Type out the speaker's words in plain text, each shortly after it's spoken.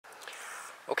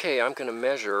Okay, I'm going to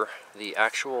measure the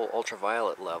actual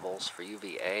ultraviolet levels for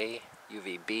UVA,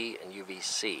 UVB, and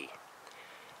UVC.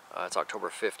 It's October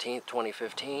 15th,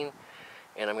 2015,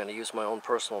 and I'm going to use my own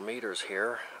personal meters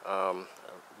here, a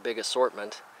big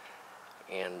assortment.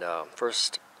 And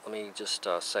first, let me just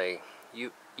say,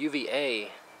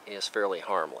 UVA is fairly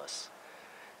harmless.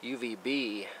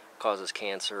 UVB causes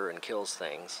cancer and kills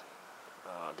things,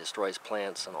 destroys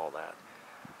plants and all that,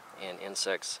 and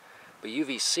insects. But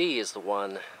UVC is the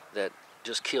one that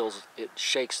just kills, it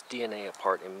shakes DNA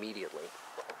apart immediately.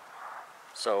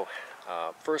 So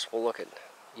first we'll look at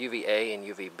UVA and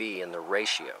UVB and the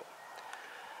ratio.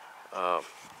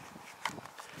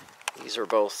 These are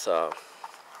both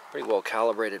pretty well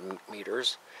calibrated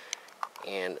meters,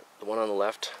 and the one on the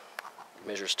left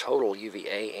measures total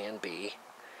UVA and B.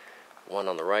 One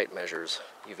on the right measures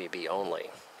UVB only.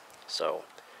 So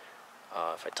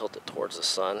if I tilt it towards the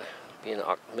sun, being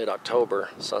mid-October,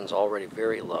 the sun's already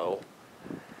very low,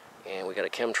 and we got a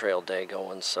chemtrail day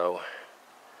going, so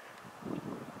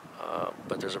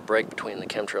but there's a break between the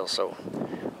chemtrails, so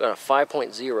we've got a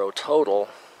 5.0 total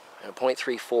and a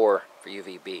 0.34 for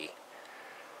UVB.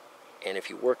 And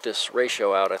if you work this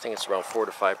ratio out, I think it's around 4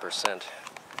 to 5%.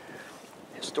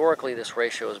 Historically, this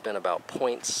ratio has been about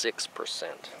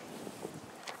 0.6%.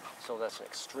 So that's an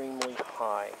extremely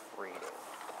high reading.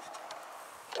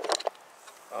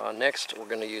 Next, we're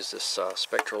going to use this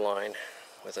spectral line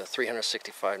with a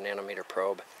 365 nanometer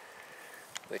probe,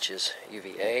 which is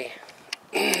UVA.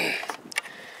 And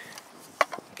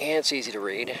it's easy to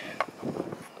read.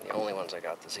 The only ones I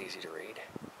got that's easy to read.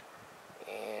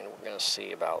 And we're going to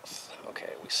see about,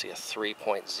 okay, we see a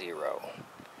 3.0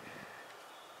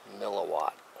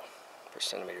 milliwatt per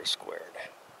centimeter squared.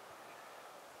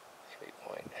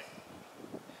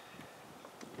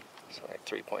 So like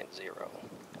 3.0.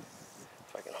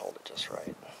 If I can hold it just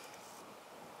right.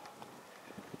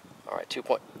 All right,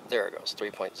 there it goes,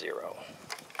 3.0.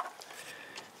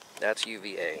 That's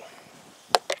UVA.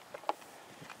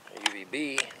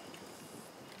 UVB,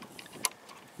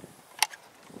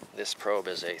 this probe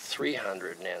is a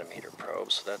 300 nanometer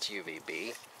probe, so that's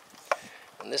UVB.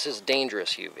 And this is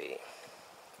dangerous UV.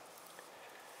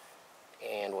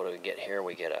 And what do we get here?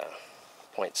 We get a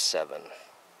 0.7.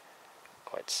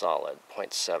 Quite solid,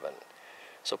 0.7.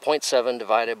 So 0.7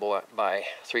 divided by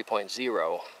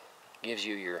 3.0 gives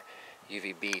you your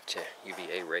UVB to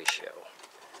UVA ratio.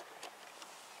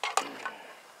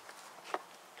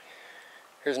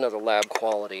 Here's another lab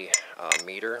quality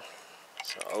meter.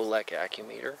 It's an OLEC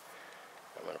accumeter.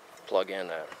 I'm going to plug in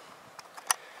a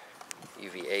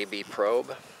UVAB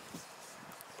probe.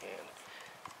 And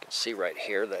you can see right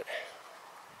here that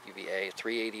UVA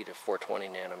 380 to 420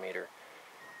 nanometer.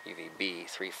 UVB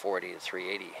 340 to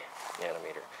 380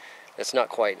 nanometer. That's not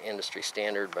quite industry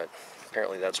standard, but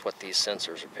apparently that's what these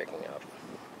sensors are picking up.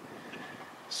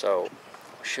 So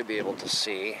we should be able to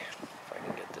see, if I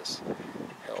can get this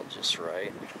held just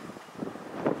right.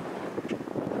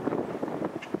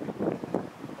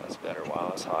 That's better. Wow,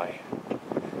 that's high.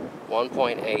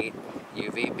 1.8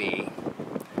 UVB,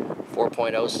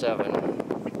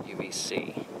 4.07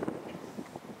 UVC.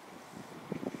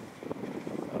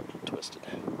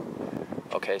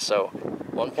 Okay, so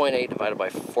 1.8 divided by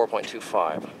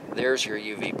 4.25. There's your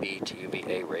UVB to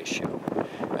UVA ratio.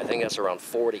 I think that's around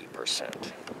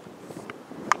 40%.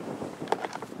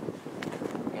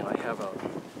 And I have a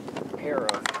pair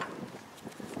of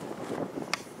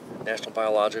National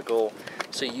Biological,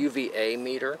 it's a UVA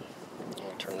meter.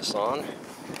 I'll turn this on,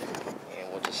 and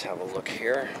we'll just have a look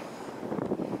here.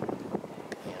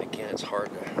 And again, it's hard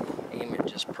to aim it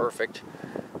just perfect,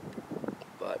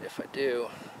 but if I do,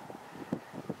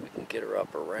 get her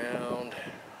up around.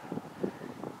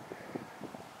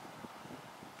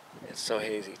 It's so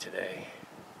hazy today.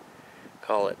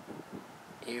 Call it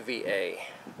UVA.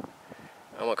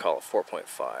 I'm going to call it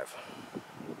 4.5.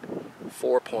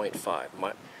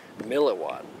 4.5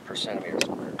 milliwatt per centimeter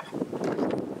squared.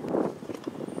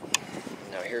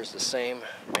 Now here's the same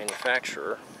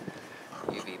manufacturer,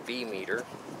 UVB meter.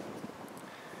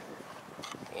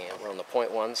 And we're on the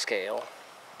 0.1 scale,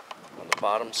 on the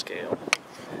bottom scale.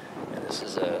 This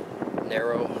is a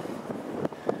narrow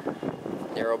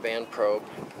band probe,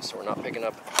 so we're not picking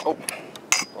up, we're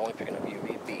only picking up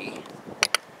UVB.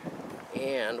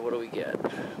 And what do we get?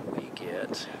 We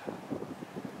get,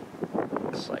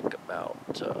 looks like about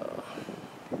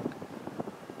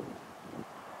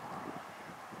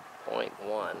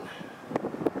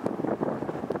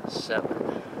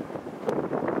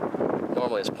 0.17.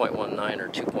 Normally it's 0.19 or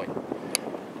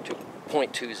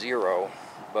 2.20,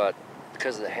 but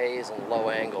because of the haze and low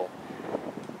angle,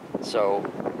 so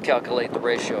calculate the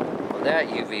ratio that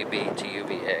UVB to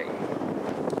UVA.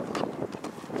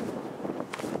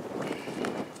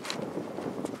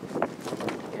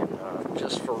 And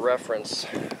just for reference,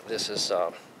 this is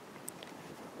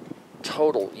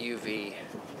total UV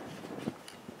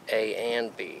A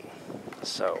and B.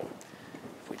 So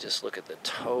if we just look at the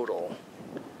total,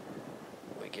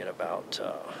 we get about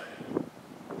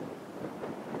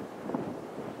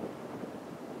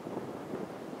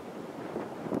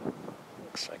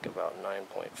looks like about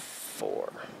 9.4.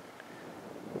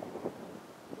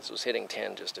 This was hitting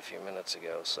 10 just a few minutes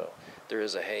ago, so there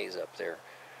is a haze up there.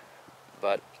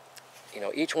 But you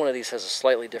know, each one of these has a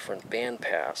slightly different band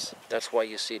pass. That's why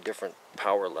you see different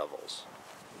power levels.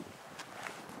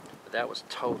 But that was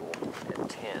total at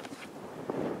 10.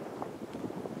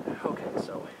 Okay,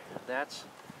 so that's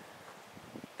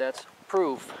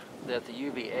proof that the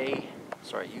UVB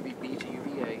to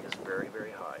UVA is very,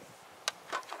 very high.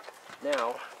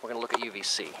 Now we're going to look at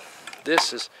UVC.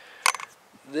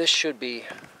 This should be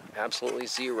absolutely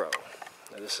zero.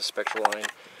 Now, this is spectral line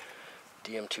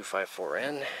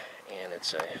DM254N, and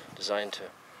it's designed to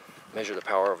measure the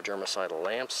power of germicidal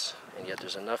lamps, and yet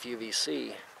there's enough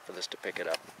UVC for this to pick it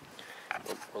up.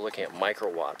 We're looking at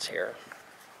microwatts here.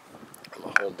 I'm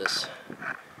going to hold this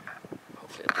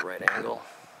hopefully at the right angle.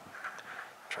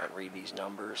 Try and read these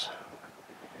numbers.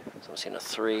 So I'm seeing a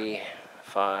 3,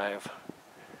 5,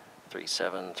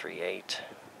 3.7, 3.8,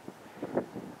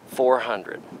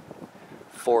 400,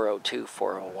 402,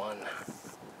 401.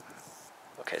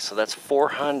 Okay, so that's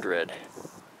 400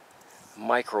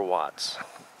 microwatts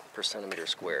per centimeter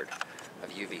squared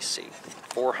of UVC.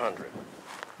 400.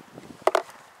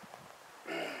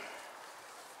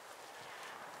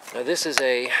 Now this is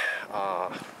a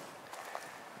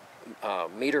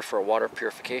meter for a water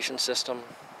purification system,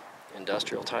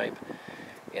 industrial type,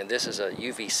 and this is a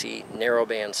UVC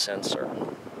narrowband sensor.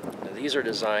 Now these are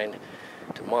designed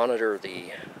to monitor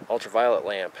the ultraviolet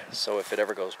lamp, so if it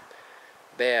ever goes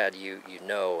bad, you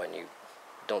know, and you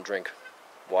don't drink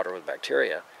water with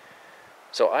bacteria.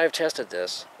 So I've tested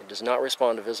this. It does not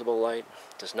respond to visible light,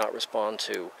 does not respond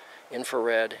to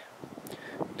infrared,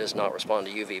 does not respond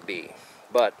to UVB.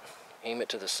 But aim it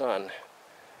to the sun,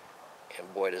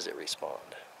 and boy does it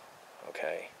respond.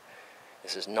 Okay,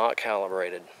 this is not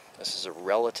calibrated. This is a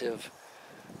relative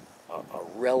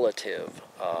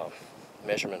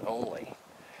measurement only.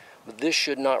 But this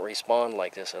should not respond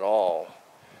like this at all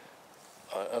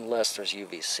unless there's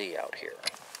UVC out here.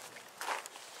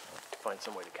 Find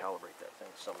some way to calibrate that thing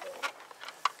someday.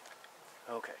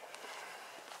 Okay.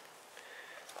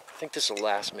 I think this is the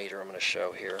last meter I'm going to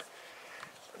show here.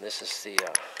 And this is the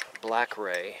Black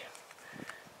Ray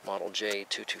model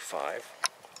J225.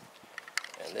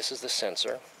 And this is the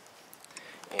sensor.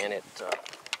 And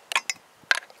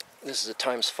this is a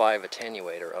 ×5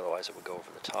 attenuator, otherwise it would go over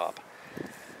the top.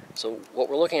 So what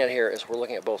we're looking at here is we're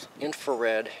looking at both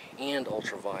infrared and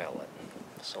ultraviolet.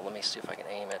 So let me see if I can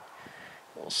aim it.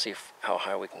 We'll see how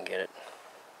high we can get it.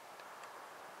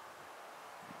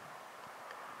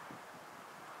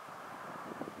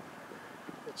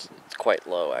 It's quite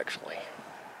low actually.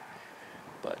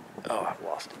 But, oh, I've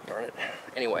lost it, darn it.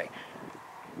 Anyway,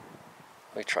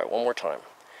 let me try one more time.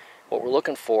 What we're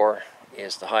looking for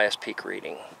is the highest peak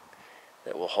reading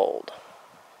that will hold.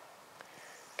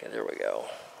 Okay, there we go.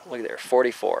 Look there,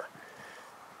 44.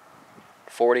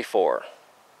 44.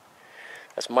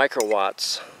 That's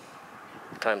microwatts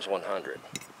times 100.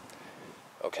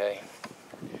 Okay.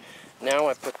 Now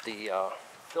I put the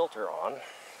filter on.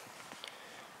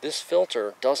 This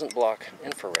filter doesn't block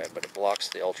infrared, but it blocks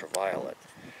the ultraviolet.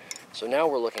 So now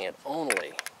we're looking at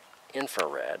only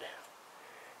infrared.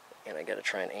 And I got to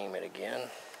try and aim it again.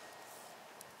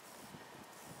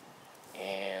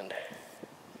 And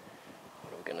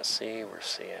what are we going to see? We're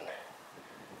seeing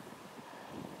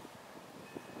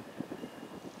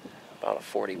about a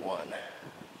 41.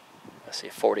 I see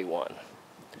a 41.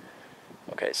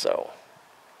 Okay, so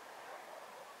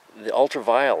the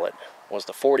ultraviolet was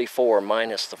the 44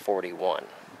 minus the 41.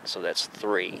 So that's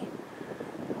 3.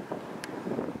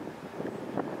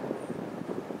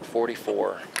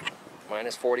 44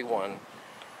 minus 41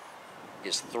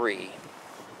 is 3.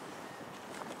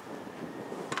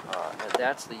 And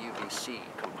that's the UVC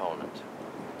component.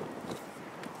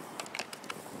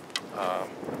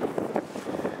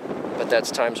 But that's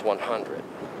times 100.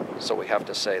 So we have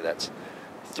to say that's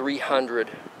 300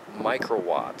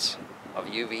 microwatts of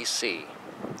UVC.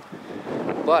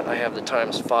 But I have the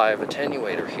 ×5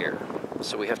 attenuator here.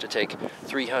 So we have to take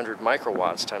 300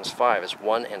 microwatts times 5 is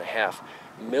 1.5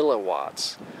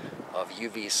 milliwatts of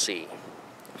UVC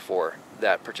for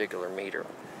that particular meter.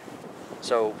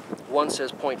 So one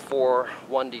says 0.4,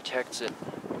 one detects it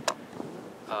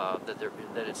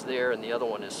that it's there, and the other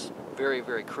one is very,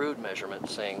 very crude measurement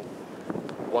saying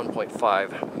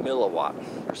 1.5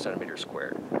 milliwatt per centimeter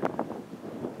squared,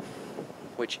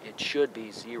 which it should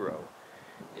be 0.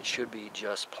 It should be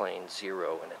just plain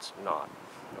 0, and it's not.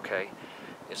 Okay,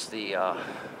 it's the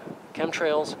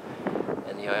chemtrails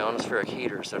and the ionospheric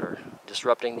heaters that are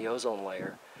disrupting the ozone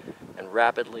layer and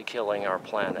rapidly killing our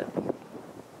planet.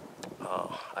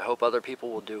 I hope other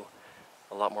people will do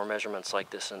a lot more measurements like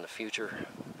this in the future,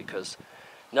 because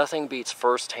nothing beats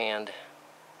first-hand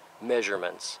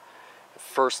measurements,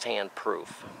 first-hand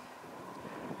proof.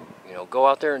 You know, go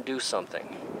out there and do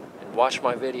something, and watch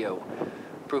my video,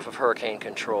 Proof of Hurricane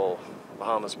Control,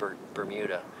 Bahamas,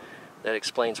 Bermuda, that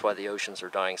explains why the oceans are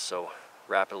dying so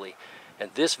rapidly.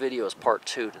 And this video is part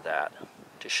 2 to that,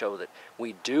 to show that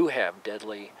we do have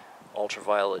deadly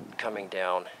ultraviolet coming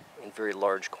down in very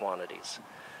large quantities.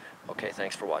 Okay,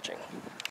 thanks for watching.